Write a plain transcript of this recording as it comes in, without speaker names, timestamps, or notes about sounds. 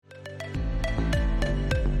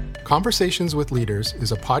Conversations with Leaders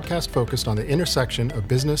is a podcast focused on the intersection of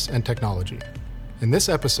business and technology. In this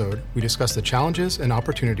episode, we discuss the challenges and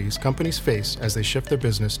opportunities companies face as they shift their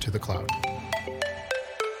business to the cloud.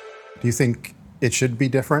 Do you think it should be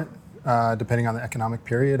different depending on the economic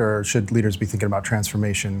period, or should leaders be thinking about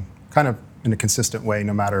transformation kind of in a consistent way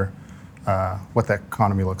no matter what the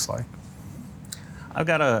economy looks like? I've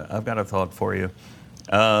got a thought for you.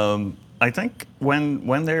 I think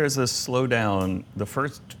when there's a slowdown, the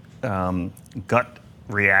first gut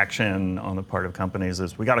reaction on the part of companies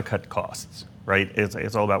is we got to cut costs, right?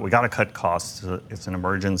 It's all about we got to cut costs. It's an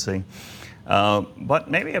emergency.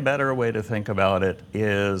 But maybe a better way to think about it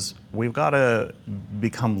is we've got to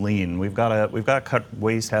become lean. We've got to cut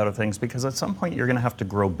waste out of things, because at some point you're going to have to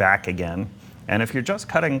grow back again. And if you're just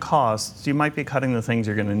cutting costs, you might be cutting the things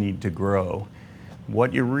you're going to need to grow.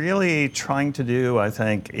 What you're really trying to do, I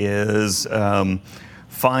think, is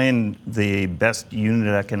find the best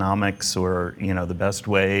unit economics, or the best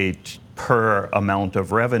way per amount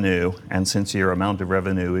of revenue. And since your amount of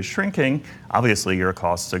revenue is shrinking, obviously your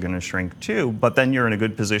costs are going to shrink too. But then you're in a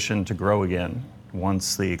good position to grow again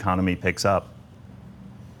once the economy picks up.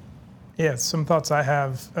 Yeah, some thoughts I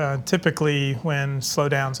have. Typically, when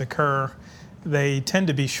slowdowns occur, they tend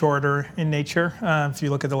to be shorter in nature. If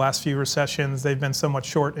you look at the last few recessions, they've been somewhat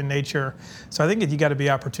short in nature. So I think you got to be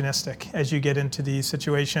opportunistic as you get into these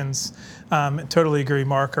situations. Totally agree,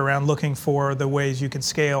 Mark, around looking for the ways you can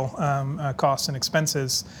scale costs and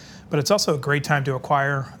expenses. But it's also a great time to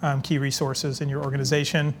acquire key resources in your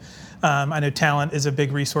organization. I know talent is a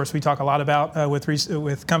big resource we talk a lot about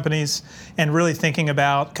with companies, and really thinking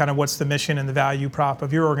about kind of what's the mission and the value prop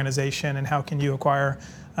of your organization and how can you acquire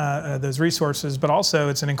those resources. But also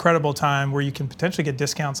it's an incredible time where you can potentially get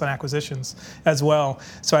discounts on acquisitions as well.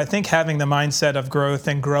 So I think having the mindset of growth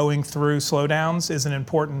and growing through slowdowns is an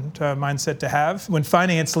important mindset to have. When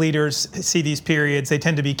finance leaders see these periods, they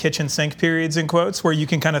tend to be kitchen sink periods, in quotes, where you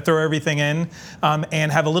can kind of throw everything in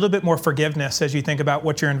and have a little bit more forgiveness as you think about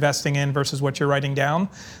what you're investing in versus what you're writing down.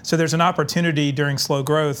 So there's an opportunity during slow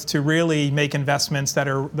growth to really make investments that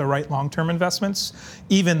are the right long-term investments,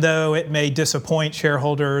 even though it may disappoint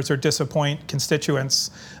shareholders or disappoint constituents.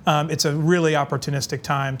 It's a really opportunistic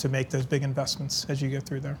time to make those big investments as you go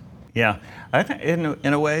through there. Yeah, I think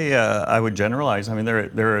in a way I would generalize. I mean,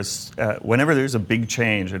 there is whenever there's a big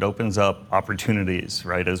change, it opens up opportunities,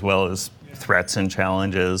 right, as well as threats and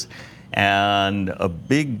challenges. And a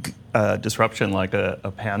big disruption like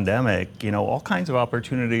a pandemic, all kinds of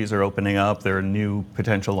opportunities are opening up. There are new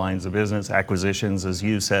potential lines of business, acquisitions, as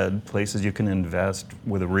you said, places you can invest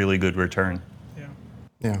with a really good return.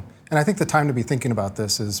 Yeah, and I think the time to be thinking about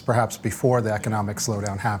this is perhaps before the economic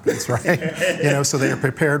slowdown happens, right? So that you're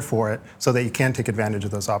prepared for it, so that you can take advantage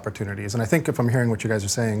of those opportunities. And I think if I'm hearing what you guys are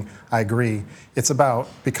saying, I agree. It's about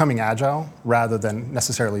becoming agile rather than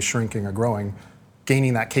necessarily shrinking or growing,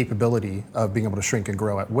 gaining that capability of being able to shrink and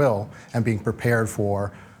grow at will, and being prepared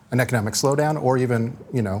for an economic slowdown, or even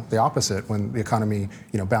the opposite, when the economy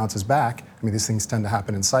bounces back. I mean, these things tend to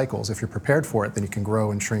happen in cycles. If you're prepared for it, then you can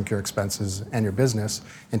grow and shrink your expenses and your business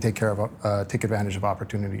and take advantage of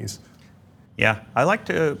opportunities. Yeah, I like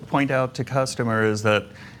to point out to customers that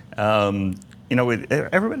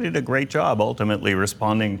everybody did a great job ultimately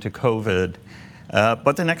responding to COVID,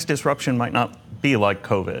 but the next disruption might not be like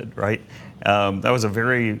COVID, right? That was a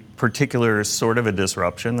very particular sort of a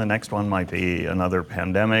disruption. The next one might be another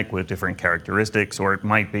pandemic with different characteristics, or it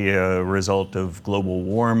might be a result of global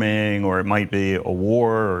warming, or it might be a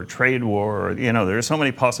war or trade war. There's so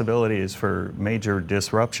many possibilities for major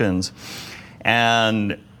disruptions.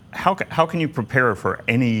 And how can you prepare for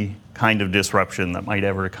any kind of disruption that might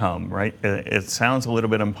ever come, right? It sounds a little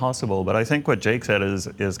bit impossible, but I think what Jake said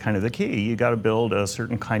is kind of the key. You got to build a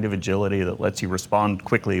certain kind of agility that lets you respond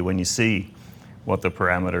quickly when you see what the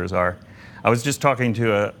parameters are. I was just talking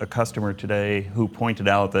to a customer today who pointed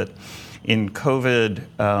out that in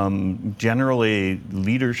COVID, generally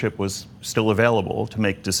leadership was still available to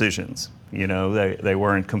make decisions. They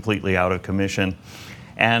weren't completely out of commission.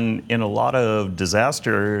 And in a lot of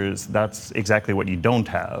disasters, that's exactly what you don't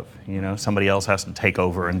have. Somebody else has to take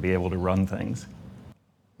over and be able to run things.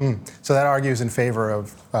 So that argues in favor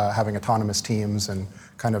of having autonomous teams and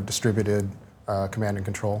kind of distributed command and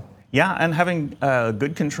control. Yeah, and having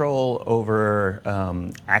good control over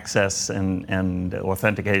access and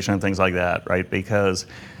authentication and things like that, right? Because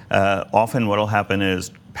often what will happen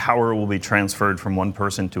is power will be transferred from one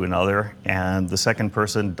person to another, and the second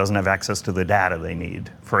person doesn't have access to the data they need,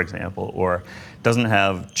 for example, or doesn't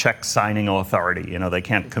have check signing authority. They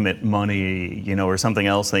can't commit money, or something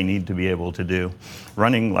else they need to be able to do.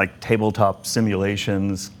 Running like tabletop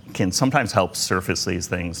simulations can sometimes help surface these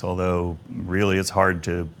things, although really it's hard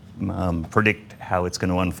to predict how it's going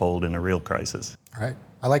to unfold in a real crisis. Right.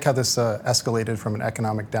 I like how this escalated from an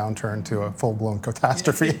economic downturn to a full-blown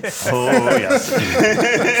catastrophe. Oh, yes.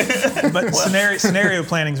 But scenario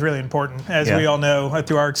planning is really important, as we all know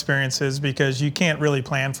through our experiences, because you can't really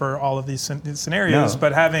plan for all of these scenarios. No.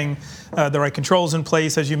 But having the right controls in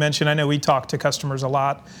place, as you mentioned, I know we talk to customers a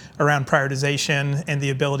lot around prioritization and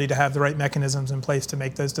the ability to have the right mechanisms in place to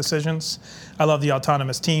make those decisions. I love the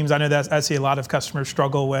autonomous teams. I know that I see a lot of customers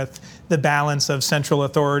struggle with the balance of central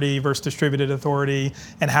authority versus distributed authority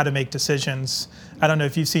and how to make decisions. I don't know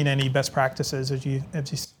if you've seen any best practices as you.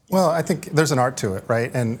 Well, I think there's an art to it,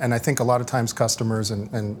 right? And I think a lot of times customers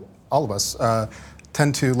and all of us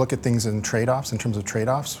tend to look at things in trade-offs, in terms of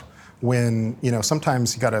trade-offs, when,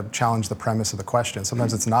 sometimes you got to challenge the premise of the question.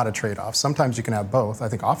 Sometimes it's not a trade-off. Sometimes you can have both. I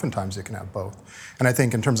think oftentimes you can have both. And I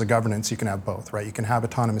think in terms of governance, you can have both, right? You can have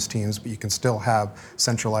autonomous teams, but you can still have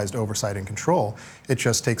centralized oversight and control. It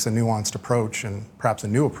just takes a nuanced approach and perhaps a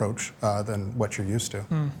new approach than what you're used to.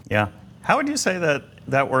 Yeah. How would you say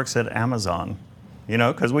that works at Amazon?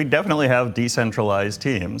 Because we definitely have decentralized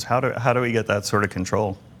teams. How do we get that sort of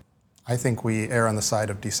control? I think we err on the side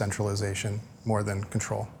of decentralization more than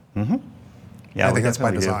control. Mm-hmm. Yeah, I think that's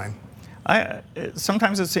by design.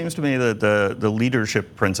 Sometimes it seems to me that the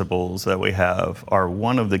leadership principles that we have are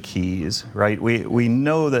one of the keys, right? We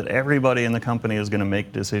know that everybody in the company is going to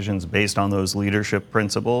make decisions based on those leadership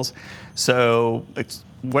principles. So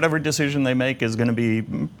whatever decision they make is going to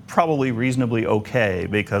be probably reasonably okay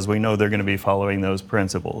because we know they're going to be following those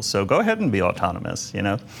principles. So go ahead and be autonomous,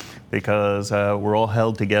 because we're all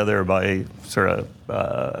held together by sort of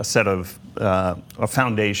a set of a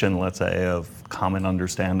foundation, let's say, of common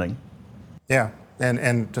understanding. Yeah,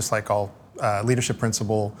 and just like all leadership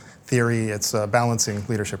principle theory, it's balancing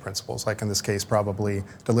leadership principles, like in this case, probably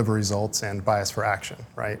deliver results and bias for action,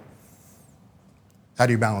 right? How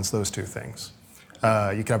do you balance those two things?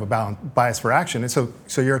 You could have a bias for action, and so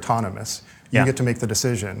you're autonomous. You get to make the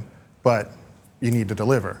decision, but you need to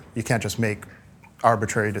deliver. You can't just make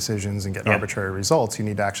arbitrary decisions and get arbitrary results. You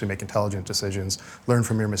need to actually make intelligent decisions, learn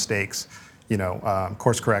from your mistakes,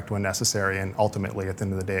 course correct when necessary, and ultimately, at the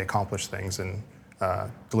end of the day, accomplish things and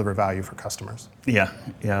deliver value for customers. Yeah,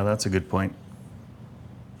 that's a good point.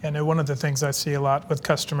 And one of the things I see a lot with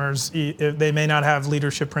customers, they may not have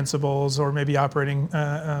leadership principles or maybe operating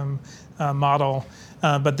model,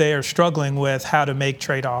 but they are struggling with how to make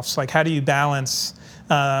trade-offs. Like, how do you balance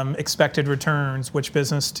expected returns, which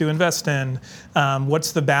business to invest in,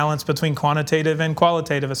 what's the balance between quantitative and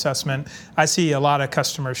qualitative assessment? I see a lot of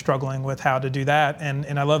customers struggling with how to do that,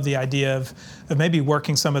 and I love the idea of maybe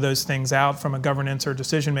working some of those things out from a governance or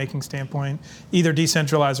decision-making standpoint, either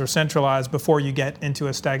decentralized or centralized before you get into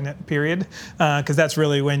a stagnant period, because that's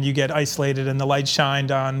really when you get isolated and the light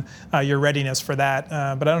shined on your readiness for that.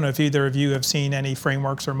 But I don't know if either of you have seen any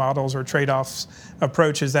frameworks or models or trade-offs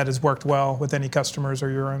approaches that has worked well with any customers or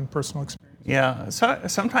your own personal experience. Yeah, so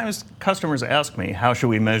sometimes customers ask me, how should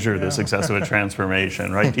we measure the success of a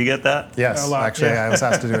transformation, right? Do you get that? Yes, actually, I was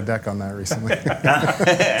asked to do a deck on that recently.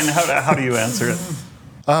 And how do you answer it?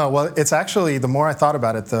 Well, it's actually, the more I thought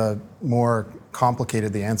about it, the more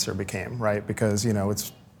complicated the answer became, right? Because,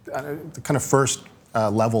 it's the kind of first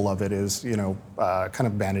level of it is, kind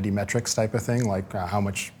of vanity metrics type of thing, like how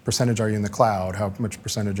much percentage are you in the cloud, how much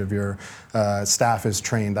percentage of your staff is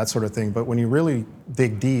trained, that sort of thing. But when you really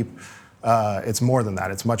dig deep, it's more than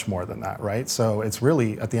that. It's much more than that, right? So it's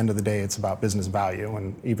really, at the end of the day, it's about business value,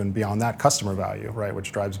 and even beyond that, customer value, right,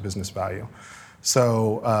 which drives business value.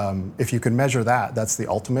 So if you can measure that, that's the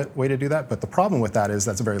ultimate way to do that. But the problem with that is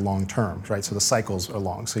that's very long term, right? So the cycles are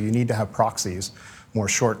long. So you need to have proxies, more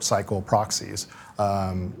short cycle proxies,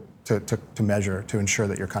 to measure, to ensure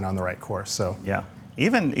that you're kind of on the right course. So yeah.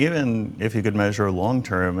 Even if you could measure long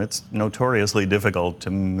term, it's notoriously difficult to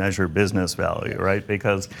measure business value, right?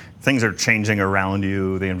 Because things are changing around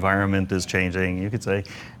you, the environment is changing. You could say,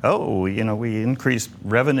 we increased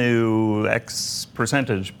revenue X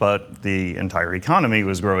percentage, but the entire economy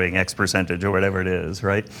was growing X percentage or whatever it is,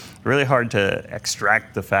 right? Really hard to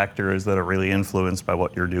extract the factors that are really influenced by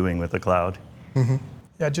what you're doing with the cloud. Mm-hmm.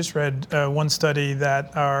 Yeah, I just read one study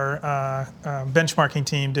that our benchmarking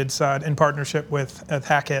team did in partnership with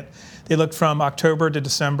Hackett. They looked from October to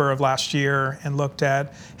December of last year and looked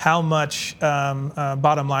at how much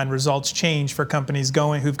bottom line results change for companies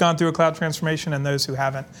who've gone through a cloud transformation and those who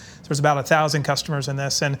haven't. So there's about 1,000 customers in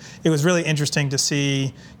this, and it was really interesting to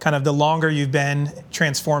see kind of the longer you've been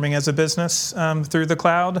transforming as a business through the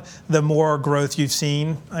cloud, the more growth you've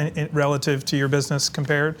seen relative to your business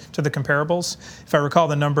compared to the comparables. If I recall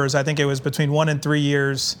the numbers, I think it was between 1 and 3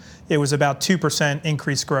 years, it was about 2%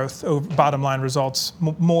 increased growth over bottom line results,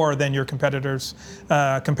 more than your competitors'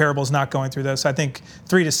 comparables not going through this. I think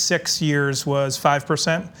 3 to 6 years was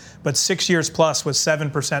 5%, but 6 years plus was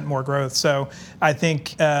 7% more growth. So I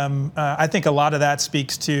think a lot of that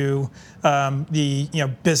speaks to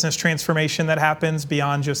the business transformation that happens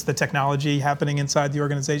beyond just the technology happening inside the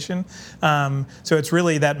organization. So it's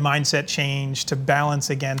really that mindset change to balance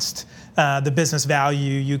against the business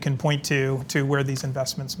value you can point to where these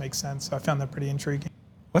investments make sense. So I found that pretty intriguing.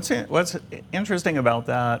 What's interesting about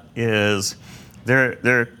that is there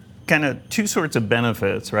are kind of two sorts of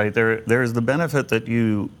benefits, right? There's the benefit that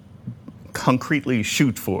you concretely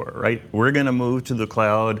shoot for, right? We're going to move to the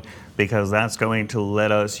cloud because that's going to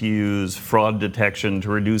let us use fraud detection to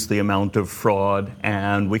reduce the amount of fraud,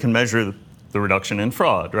 and we can measure the reduction in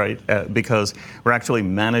fraud, right? Because we're actually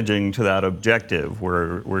managing to that objective.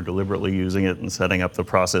 We're deliberately using it and setting up the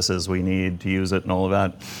processes we need to use it and all of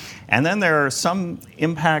that. And then there are some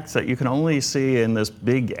impacts that you can only see in this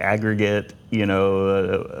big aggregate,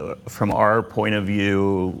 from our point of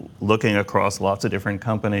view, looking across lots of different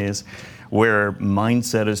companies, where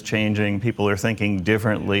mindset is changing, people are thinking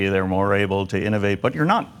differently, they're more able to innovate, but you're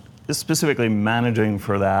not specifically managing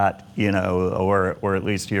for that, or at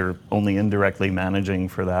least you're only indirectly managing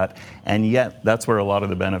for that. And yet that's where a lot of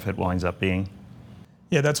the benefit winds up being.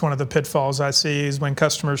 Yeah, that's one of the pitfalls I see is when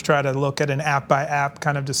customers try to look at an app by app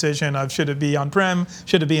kind of decision of should it be on-prem,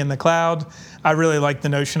 should it be in the cloud. I really like the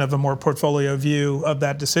notion of a more portfolio view of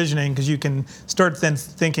that decisioning, because you can start then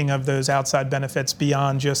thinking of those outside benefits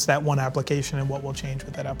beyond just that one application and what will change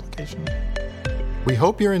with that application. We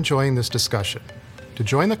hope you're enjoying this discussion. To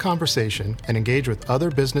join the conversation and engage with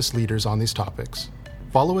other business leaders on these topics,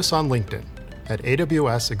 follow us on LinkedIn at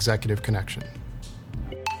AWS Executive Connection.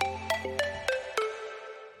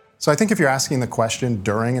 So I think if you're asking the question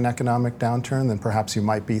during an economic downturn, then perhaps you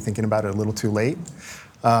might be thinking about it a little too late.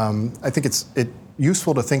 I think it's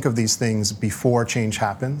useful to think of these things before change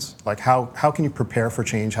happens. Like how can you prepare for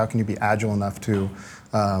change? How can you be agile enough to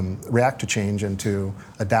react to change and to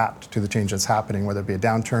adapt to the change that's happening, whether it be a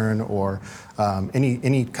downturn or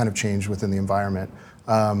any kind of change within the environment.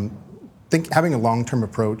 Having a long-term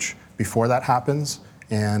approach before that happens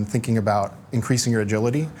and thinking about increasing your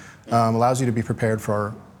agility allows you to be prepared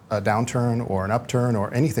for a downturn or an upturn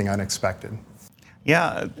or anything unexpected.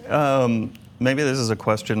 Yeah, maybe this is a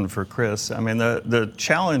question for Chris. I mean, the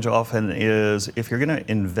challenge often is if you're going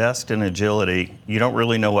to invest in agility, you don't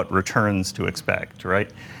really know what returns to expect,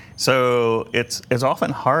 right? So it's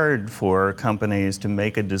often hard for companies to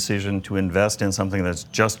make a decision to invest in something that's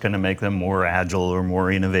just going to make them more agile or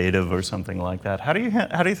more innovative or something like that. How do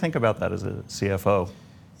you think about that as a CFO?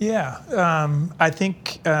 Yeah, I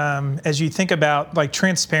think as you think about,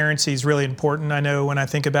 transparency is really important. I know when I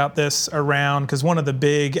think about this because one of the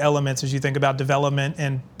big elements as you think about development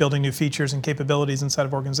and building new features and capabilities inside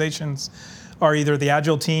of organizations are either the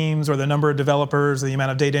agile teams or the number of developers, or the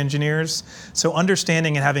amount of data engineers. So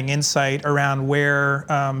understanding and having insight around where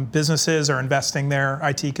businesses are investing their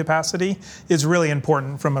IT capacity is really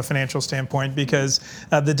important from a financial standpoint, because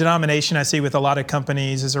the denomination I see with a lot of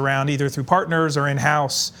companies is around either through partners or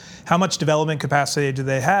in-house. How much development capacity do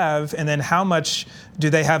they have? And then how much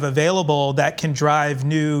do they have available that can drive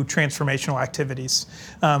new transformational activities?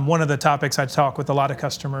 One of the topics I talk with a lot of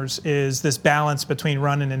customers is this balance between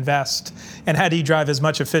run and invest. And how do you drive as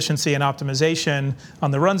much efficiency and optimization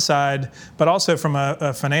on the run side, but also from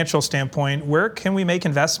a financial standpoint, where can we make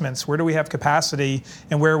investments? Where do we have capacity,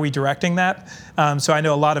 and where are we directing that? So I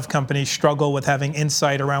know a lot of companies struggle with having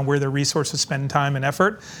insight around where their resources spend time and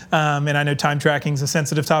effort. And I know time tracking is a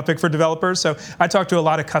sensitive topic for developers. So I talk to a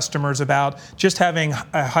lot of customers about just having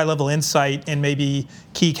a high-level insight in maybe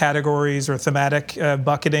key categories or thematic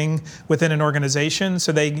bucketing within an organization,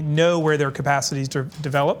 so they know where their capacities are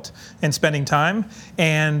developed and spending time,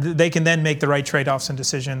 and they can then make the right trade-offs and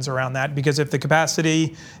decisions around that. Because if the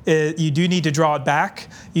capacity, you do need to draw it back,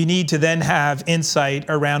 you need to then have insight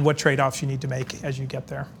around what trade-offs you need to make as you get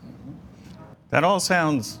there. That all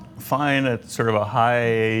sounds fine at sort of a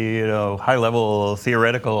high-level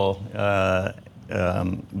theoretical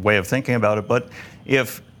way of thinking about it. But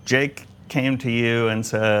if Jake came to you and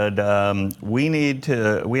said,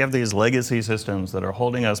 we have these legacy systems that are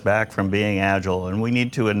holding us back from being agile, and we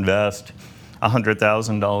need to invest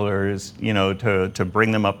 $100,000, to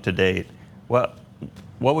bring them up to date, what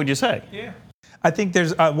would you say? Yeah. I think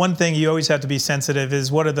there's one thing you always have to be sensitive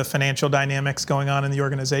is what are the financial dynamics going on in the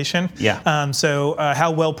organization? Yeah. So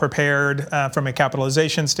how well prepared from a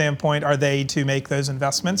capitalization standpoint are they to make those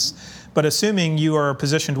investments? But assuming you are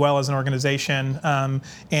positioned well as an organization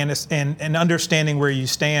and understanding where you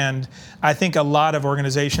stand, I think a lot of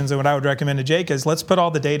organizations, and what I would recommend to Jake is let's put all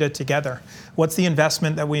the data together. What's the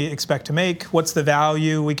investment that we expect to make? What's the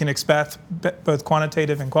value we can expect, both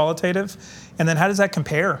quantitative and qualitative? And then how does that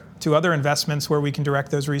compare to other investments where we can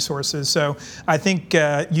direct those resources? So I think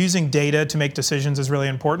using data to make decisions is really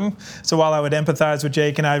important. So while I would empathize with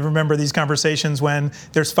Jake, and I remember these conversations when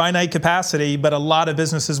there's finite capacity, but a lot of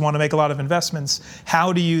businesses want to make a lot of investments,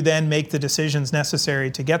 how do you then make the decisions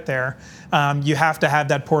necessary to get there? You have to have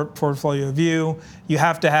that portfolio view. You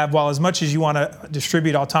have to have, while as much as you want to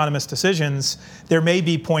distribute autonomous decisions, there may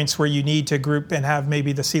be points where you need to group and have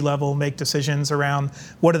maybe the C-level make decisions around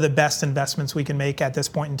what are the best investments we can make at this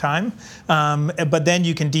point in time. But then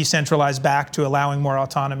you can decentralize back to allowing more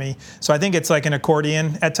autonomy. So I think it's like an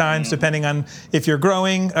accordion at times, depending on if you're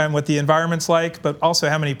growing and what the environment's like, but also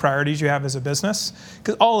how many priorities you have as a business.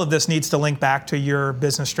 Because all of this needs to link back to your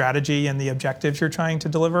business strategy and the objectives you're trying to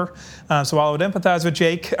deliver. So while I would empathize with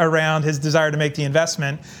Jake around his desire to make the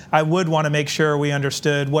investment, I would want to make sure we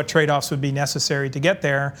understood what trade-offs would be necessary to get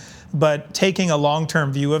there. But taking a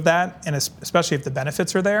long-term view of that, and especially if the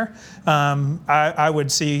benefits are there, I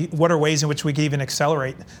would see what are ways in which we can even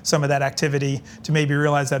accelerate some of that activity to maybe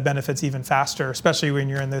realize that benefits even faster, especially when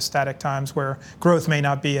you're in those static times where growth may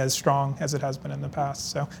not be as strong as it has been in the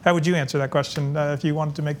past. So how would you answer that question if you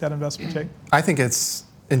wanted to make that investment, Jake? I think it's,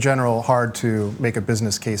 in general, hard to make a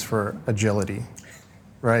business case for agility,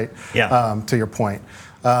 right? Yeah. To your point.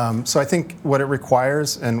 So I think what it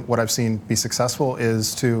requires and what I've seen be successful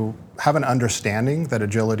is to have an understanding that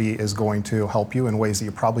agility is going to help you in ways that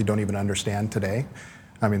you probably don't even understand today.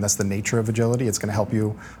 I mean, that's the nature of agility. It's going to help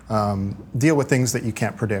you deal with things that you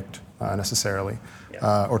can't predict necessarily,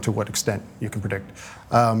 or to what extent you can predict.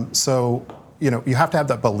 So you have to have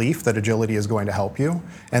that belief that agility is going to help you,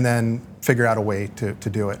 and then figure out a way to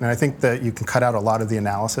do it. And I think that you can cut out a lot of the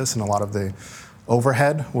analysis and a lot of the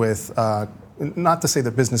overhead with, not to say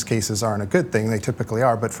that business cases aren't a good thing, they typically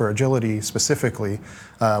are, but for agility specifically,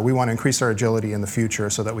 we want to increase our agility in the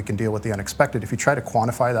future so that we can deal with the unexpected. If you try to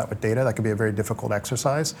quantify that with data, that could be a very difficult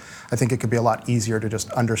exercise. I think it could be a lot easier to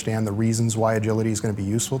just understand the reasons why agility is going to be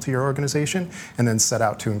useful to your organization, and then set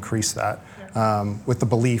out to increase that with the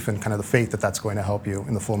belief and kind of the faith that that's going to help you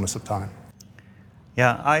in the fullness of time.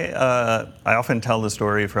 Yeah, I often tell the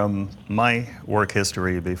story from my work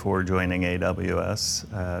history before joining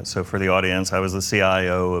AWS. So for the audience, I was the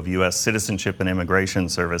CIO of U.S. Citizenship and Immigration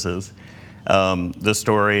Services. The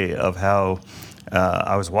story of how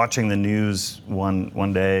I was watching the news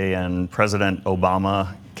one day, and President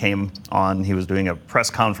Obama came on. He was doing a press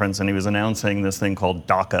conference, and he was announcing this thing called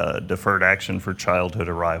DACA, Deferred Action for Childhood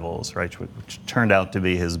Arrivals, right, which turned out to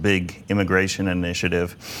be his big immigration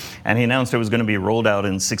initiative. And he announced it was going to be rolled out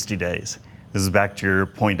in 60 days. This is back to your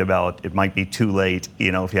point about it might be too late,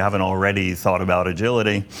 if you haven't already thought about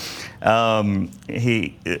agility.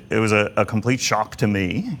 It was a complete shock to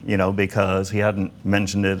me, because he hadn't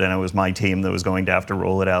mentioned it, and it was my team that was going to have to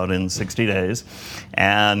roll it out in 60 days.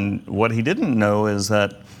 And what he didn't know is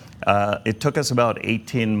that it took us about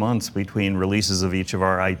 18 months between releases of each of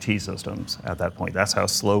our IT systems at that point. That's how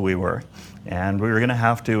slow we were. And we were going to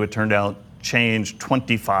have to, it turned out, change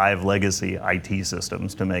 25 legacy IT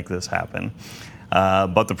systems to make this happen.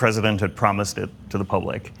 But the president had promised it to the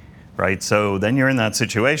public, right? So then you're in that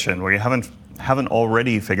situation where you haven't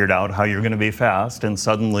already figured out how you're going to be fast, and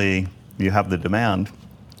suddenly you have the demand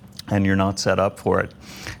and you're not set up for it.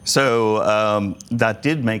 So that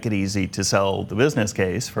did make it easy to sell the business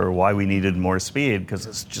case for why we needed more speed, because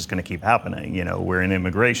it's just going to keep happening. We're in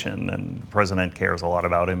immigration, and the president cares a lot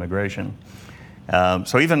about immigration.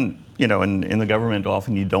 So even, in the government,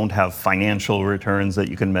 often you don't have financial returns that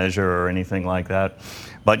you can measure or anything like that,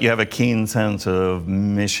 but you have a keen sense of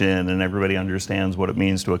mission, and everybody understands what it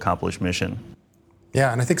means to accomplish mission.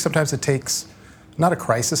 Yeah, and I think sometimes it takes not a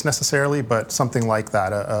crisis necessarily, but something like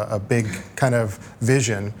that, a big kind of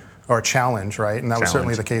vision or a challenge, right? And that was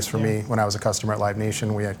certainly the case for me when I was a customer at Live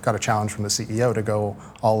Nation. We got a challenge from the CEO to go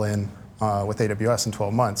all in with AWS in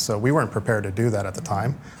 12 months. So we weren't prepared to do that at the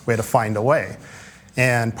time. We had to find a way.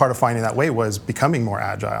 And part of finding that way was becoming more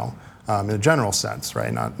agile in a general sense,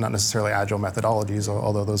 right? Not necessarily agile methodologies,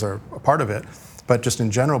 although those are a part of it. but just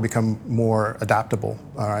in general become more adaptable,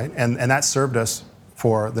 all right? And that served us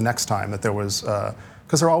for the next time that there was,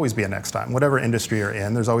 because there'll always be a next time. Whatever industry you're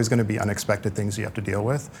in, there's always going to be unexpected things you have to deal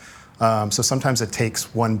with. So sometimes it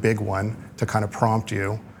takes one big one to kind of prompt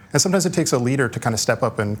you, and sometimes it takes a leader to kind of step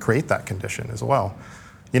up and create that condition as well.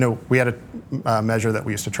 You know, we had a measure that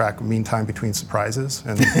we used to track mean time between surprises,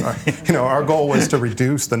 and our goal was to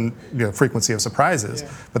reduce the frequency of surprises. Yeah.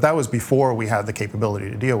 But that was before we had the capability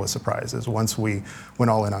to deal with surprises. Once we went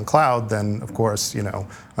all in on cloud, then of course, the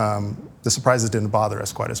surprises didn't bother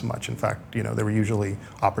us quite as much. In fact, there were usually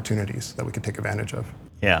opportunities that we could take advantage of.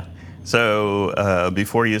 Yeah. So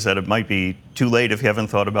before you said it might be too late if you haven't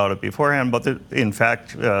thought about it beforehand, but in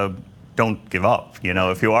fact. Don't give up.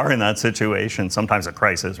 If you are in that situation, sometimes a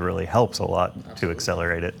crisis really helps a lot. Absolutely. To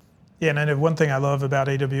accelerate it. Yeah, and I know one thing I love about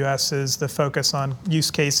AWS is the focus on use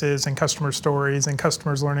cases and customer stories and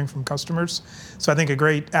customers learning from customers. So I think a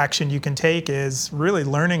great action you can take is really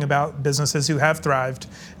learning about businesses who have thrived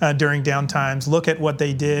during downtimes. Look at what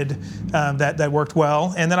they did that worked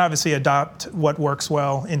well, and then obviously adopt what works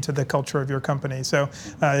well into the culture of your company. So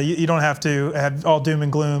you don't have to have all doom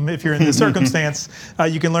and gloom if you're in this circumstance.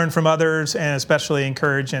 You can learn from others, and especially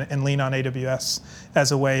encourage and lean on AWS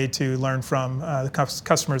as a way to learn from the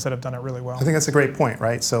customers that have done it really well. I think that's a great point,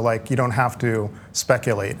 right? So you don't have to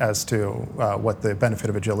speculate as to what the benefit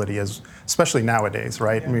of agility is, especially nowadays,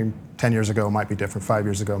 right? Yeah. I mean, 10 years ago might be different, 5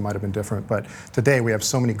 years ago might have been different, but today we have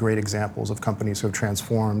so many great examples of companies who have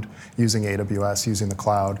transformed using AWS, using the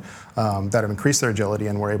cloud, that have increased their agility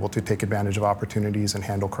and were able to take advantage of opportunities and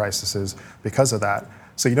handle crises because of that.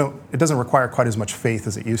 So it doesn't require quite as much faith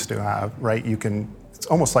as it used to have, right? It's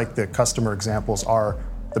almost like the customer examples are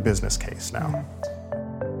the business case now.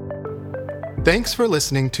 Thanks for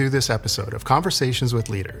listening to this episode of Conversations with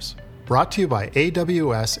Leaders, brought to you by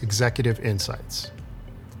AWS Executive Insights.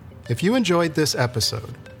 If you enjoyed this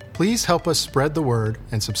episode, please help us spread the word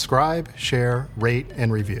and subscribe, share, rate,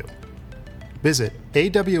 and review. Visit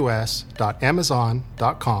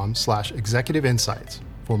aws.amazon.com/executive insights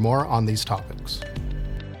for more on these topics.